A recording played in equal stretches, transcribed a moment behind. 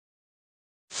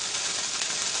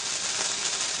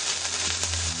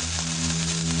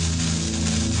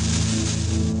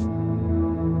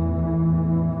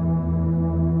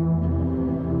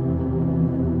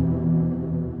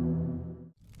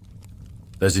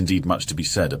There's indeed much to be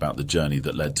said about the journey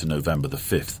that led to November the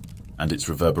 5th and its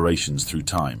reverberations through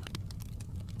time.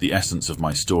 The essence of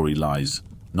my story lies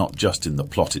not just in the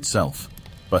plot itself,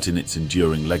 but in its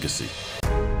enduring legacy.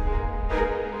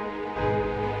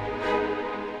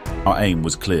 Our aim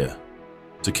was clear: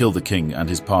 to kill the king and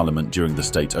his parliament during the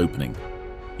state opening,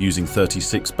 using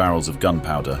 36 barrels of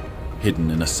gunpowder hidden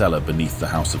in a cellar beneath the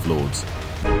House of Lords.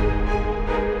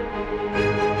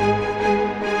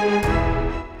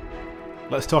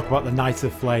 Let's talk about the Night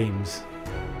of Flames.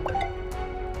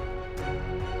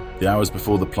 The hours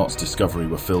before the plot's discovery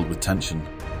were filled with tension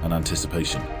and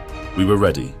anticipation. We were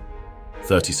ready.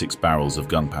 36 barrels of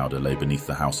gunpowder lay beneath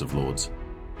the House of Lords,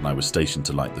 and I was stationed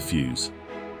to light the fuse.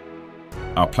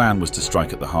 Our plan was to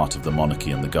strike at the heart of the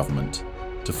monarchy and the government,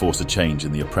 to force a change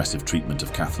in the oppressive treatment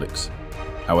of Catholics.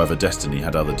 However, destiny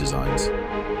had other designs.